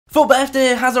Football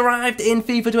Day has arrived in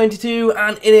FIFA 22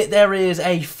 and in it there is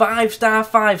a 5-star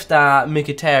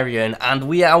Mkhitaryan, and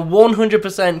we are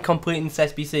 100% completing this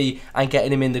SBC and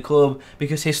getting him in the club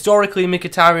because historically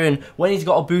Mkhitaryan, when he's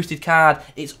got a boosted card,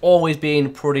 it's always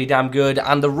been pretty damn good,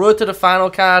 and the road to the final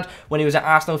card when he was at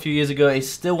Arsenal a few years ago is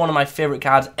still one of my favourite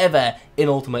cards ever in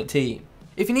Ultimate Team.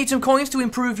 If you need some coins to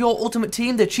improve your Ultimate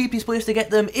Team, the cheapest place to get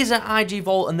them is at IG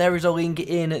Vault, and there is a link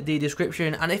in the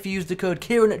description. And if you use the code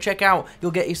Kieron at checkout,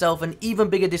 you'll get yourself an even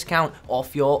bigger discount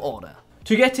off your order.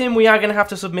 To get him, we are going to have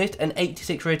to submit an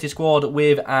 86 rated squad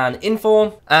with an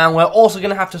inform, and we're also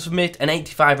going to have to submit an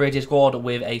 85 rated squad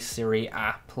with a Serie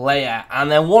A player.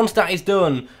 And then once that is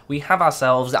done, we have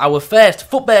ourselves our first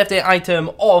FUT Birthday item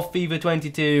of FIFA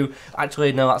 22.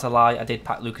 Actually, no, that's a lie. I did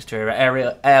pack Lucas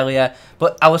Torreira earlier,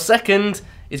 but our second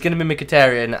is going to be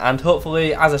Mkhitaryan, and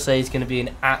hopefully, as I say, he's going to be an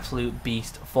absolute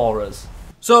beast for us.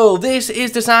 So this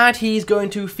is the side he's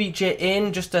going to feature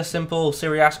in, just a simple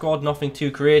Serie A squad, nothing too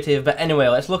creative. But anyway,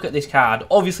 let's look at this card.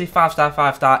 Obviously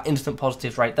 5-star, instant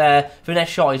positives right there. Finesse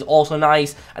shot is also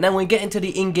nice. And then when we get into the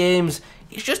in-games,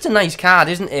 it's just a nice card,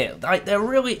 isn't it? Like, there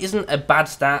really isn't a bad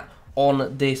stat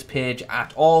on this page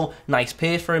at all. Nice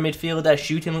pace for a midfielder,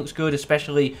 shooting looks good,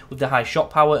 especially with the high shot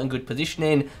power and good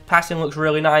positioning. Passing looks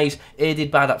really nice,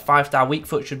 aided by that 5-star weak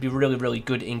foot, should be really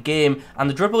good in game, and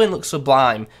the dribbling looks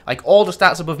sublime. Like, all the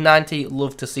stats above 90,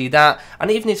 love to see that, and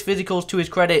even his physicals, to his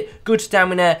credit, good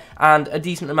stamina and a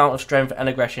decent amount of strength and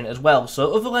aggression as well.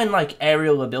 So other than like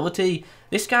aerial ability,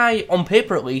 this guy, on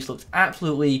paper at least, looks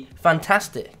absolutely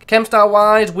fantastic. Chem star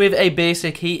wise, with a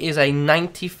basic, he is a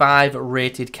 95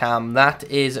 rated cam. That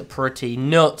is pretty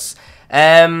nuts.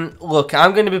 Look,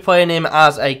 I'm going to be playing him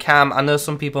as a cam. I know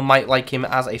some people might like him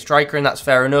as a striker, and that's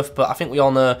fair enough, but I think we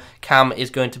all know cam is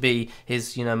going to be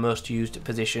his, most used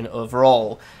position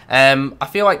overall. I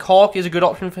feel like Hawk is a good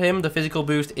option for him. The physical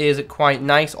boost is quite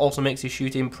nice, also makes his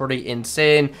shooting pretty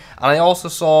insane, and I also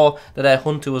saw that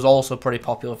Hunter was also pretty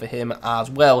popular for him as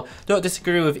well. Don't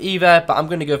disagree with either, but I'm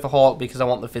going to go for Hawk because I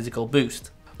want the physical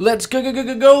boost. Let's go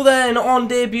then. On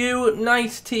debut,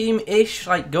 nice team-ish,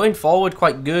 like going forward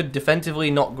quite good, defensively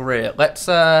not great. Let's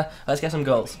get some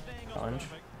goals. Challenge.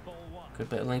 Good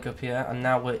bit of link up here, and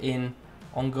now we're in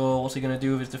on goal. What's he going to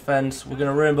do with his defence? We're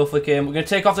going to rainbow flick him. We're going to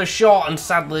take off the shot, and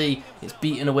sadly it's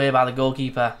beaten away by the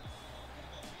goalkeeper.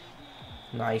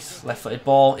 Nice left-footed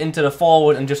ball into the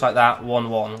forward, and just like that,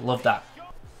 1-1. Love that.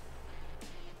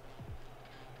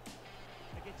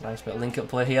 Nice bit of link-up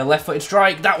play here. Left-footed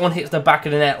strike. That one hits the back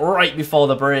of the net right before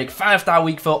the break. 5-star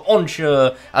weak foot on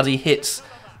sure as he hits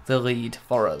the lead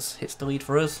for us. Hits the lead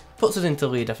for us. Puts us into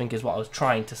lead, I think is what I was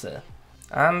trying to say.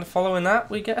 And following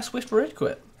that, we get a swift rage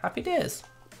quit. Happy days.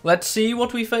 Let's see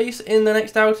what we face in the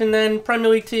next outing then. Premier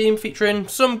League team featuring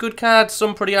some good cards,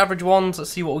 some pretty average ones.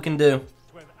 Let's see what we can do.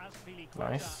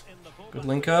 Nice. Good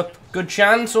link-up. Good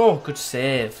chance. Oh, good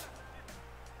save.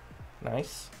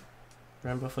 Nice.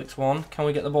 Rainbow flicks one. Can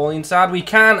we get the ball inside? We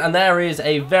can, and there is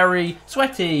a very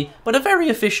sweaty but a very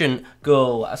efficient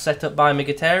goal set up by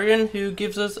Mkhitaryan, who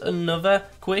gives us another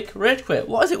quick rage quit.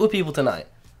 What is it with people tonight?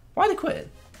 Why are they quitting?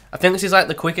 I think this is like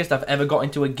the quickest I've ever got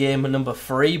into a game number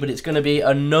 3, but it's going to be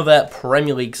another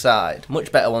Premier League side.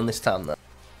 Much better one this time though.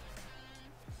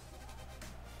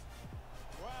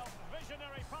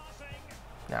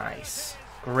 Nice.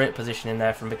 Great position in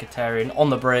there from Mkhitaryan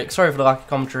on the break. Sorry for the lack of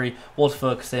commentary, was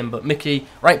focusing, but Mickey,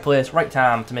 right place, right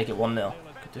time to make it 1-0.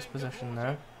 Good dispossession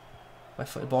there.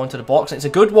 Left-footed ball into the box, and it's a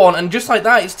good one, and just like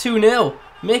that, it's 2-0.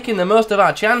 Making the most of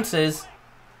our chances.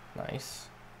 Nice.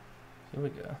 Here we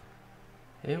go.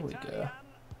 Here we go.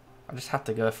 I just had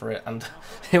to go for it, and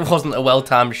it wasn't a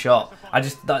well-timed shot.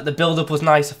 The build-up was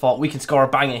nice. I thought, we can score a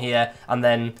banger here, and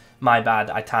then, my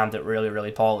bad, I timed it really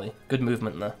poorly. Good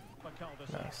movement there.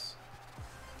 Nice.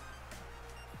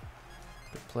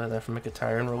 Good play there from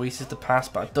Mkhitaryan. Releases the pass,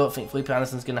 but I don't think Felipe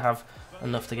Anderson's going to have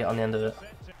enough to get on the end of it.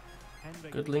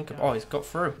 Good link up. Oh, he's got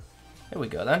through. Here we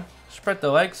go then. Spread the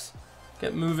legs.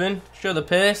 Get moving. Show the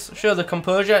pace. Show the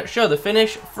composure. Show the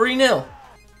finish. 3-0. I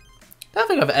don't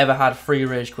think I've ever had 3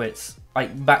 rage quits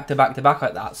like back to back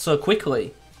like that so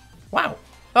quickly. Wow.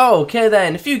 Okay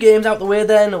then, a few games out the way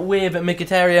then with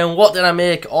Mkhitaryan. What did I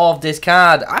make of this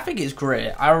card? I think it's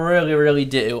great. I really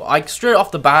do. Like, straight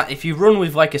off the bat, if you run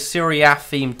with like a Serie A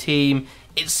themed team,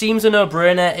 it seems a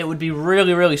no-brainer. It would be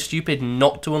really stupid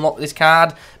not to unlock this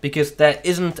card because there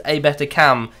isn't a better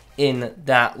cam in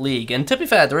that league. And to be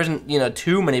fair, there isn't, you know,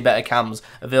 too many better cams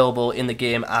available in the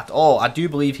game at all. I do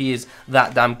believe he is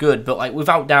that damn good, but like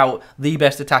without doubt, the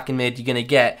best attacking mid you're gonna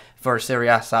get for a Serie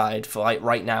A side for like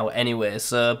right now anyway.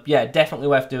 So yeah, definitely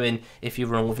worth doing if you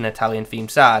run with an Italian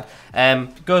themed side.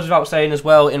 Goes without saying as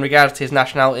well, in regards to his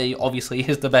nationality, obviously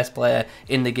he's the best player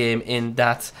in the game in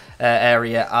that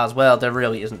area as well. There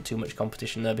really isn't too much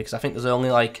competition there because I think there's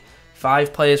only like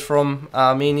 5 players from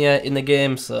Armenia in the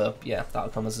game, so yeah, that'll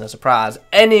come as a surprise.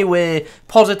 Anyway,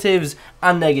 positives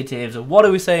and negatives. What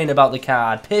are we saying about the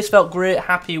card? Pace felt great,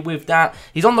 happy with that.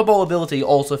 His on the ball ability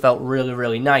also felt really,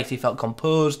 really nice. He felt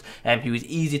composed, he was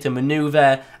easy to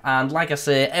maneuver, and like I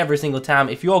say, every single time,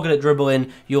 if you're good at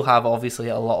dribbling, you'll have obviously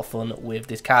a lot of fun with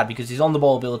this card because his on the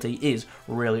ball ability is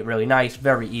really, really nice,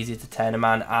 very easy to turn a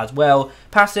man as well.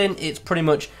 Passing, it's pretty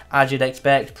much as you'd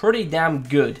expect, pretty damn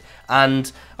good.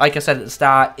 And like I said at the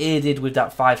start, aided with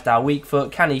that 5-star weak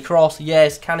foot. Can he cross?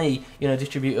 Yes. Can he, you know,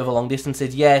 distribute over long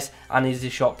distances? Yes. And is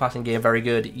his shot passing game very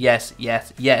good? Yes,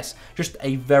 yes, yes. Just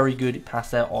a very good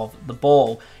passer of the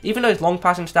ball. Even though his long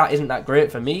passing stat isn't that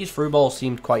great for me, his through ball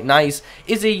seemed quite nice.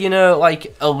 Is he, you know,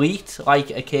 like elite, like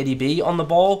a KDB on the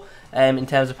ball? In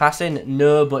terms of passing,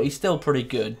 no, but he's still pretty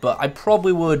good. But I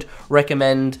probably would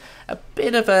recommend a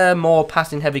bit of a more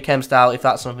passing heavy chem style if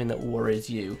that's something that worries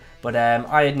you. But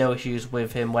I had no issues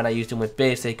with him when I used him with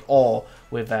basic or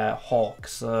with Hawk.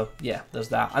 So yeah, there's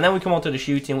that. And then we come on to the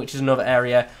shooting, which is another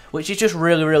area which is just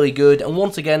really, really good. And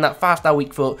once again, that 5-star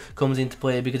weak foot comes into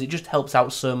play because it just helps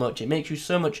out so much. It makes you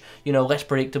so much, you know, less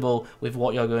predictable with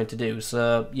what you're going to do.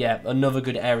 So yeah, another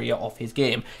good area of his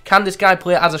game. Can this guy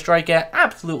play as a striker?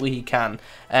 Absolutely he can.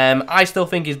 I still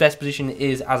think his best position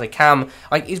is as a cam.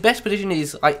 Like his best position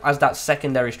is like as that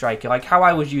secondary striker. Like how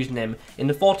I was using him in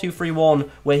the 4-2-3-1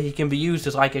 where he can be used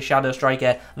as like a shadow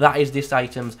striker. That is this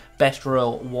item's best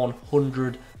role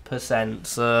 100%.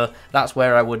 So that's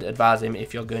where I would advise him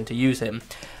if you're going to use him.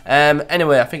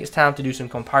 Anyway, I think it's time to do some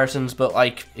comparisons, but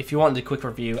like if you wanted a quick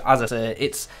review, as I say,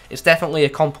 it's definitely a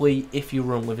complete if you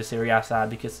run with a Serie A side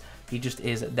because he just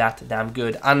is that damn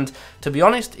good. And to be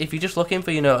honest, if you're just looking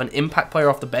for, you know, an impact player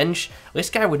off the bench, this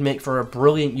guy would make for a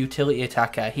brilliant utility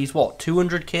attacker. He's what,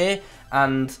 200k,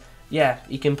 and yeah,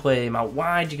 you can play him out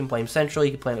wide, you can play him central,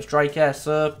 you can play him at striker,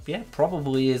 so yeah,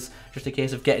 probably is just a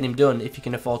case of getting him done if you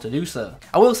can afford to do so.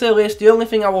 I will say this, the only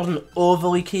thing I wasn't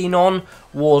overly keen on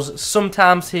was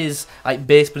sometimes his like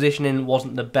base positioning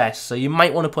wasn't the best, so you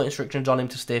might want to put instructions on him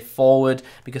to stay forward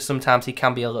because sometimes he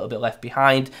can be a little bit left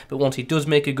behind, but once he does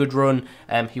make a good run,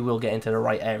 he will get into the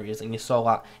right areas, and you saw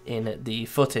that in the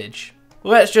footage.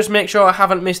 Let's just make sure I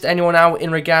haven't missed anyone out in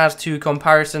regards to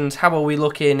comparisons. How are we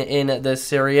looking in the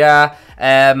Serie A?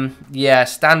 Yeah,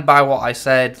 stand by what I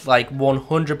said, like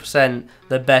 100%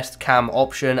 the best cam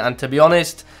option, and to be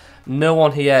honest, no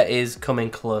one here is coming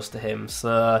close to him.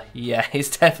 So yeah,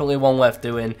 it's definitely one worth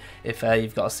doing if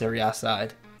you've got a Serie A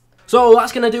side. So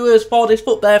that's going to do us for this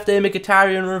FUT Birthday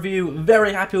Mkhitaryan review.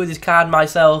 Very happy with his card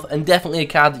myself, and definitely a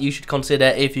card that you should consider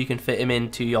if you can fit him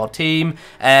into your team.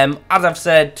 As I've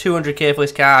said, 200k for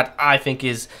this card I think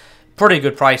is pretty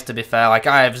good price, to be fair. Like,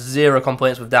 I have zero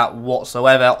complaints with that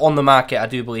whatsoever. On the market, I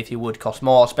do believe he would cost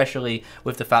more, especially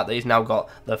with the fact that he's now got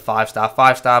the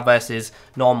 5-star versus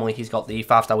normally he's got the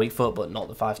 5-star weak foot but not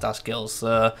the 5-star skills.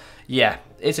 So yeah,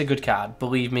 it's a good card.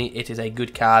 Believe me, it is a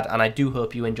good card, and I do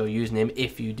hope you enjoy using him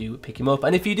if you do pick him up.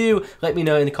 And if you do, let me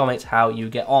know in the comments how you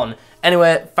get on.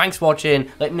 Anyway, thanks for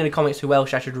watching. Let me know in the comments who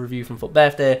else I should review from FUT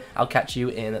Birthday. I'll catch you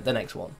in the next one.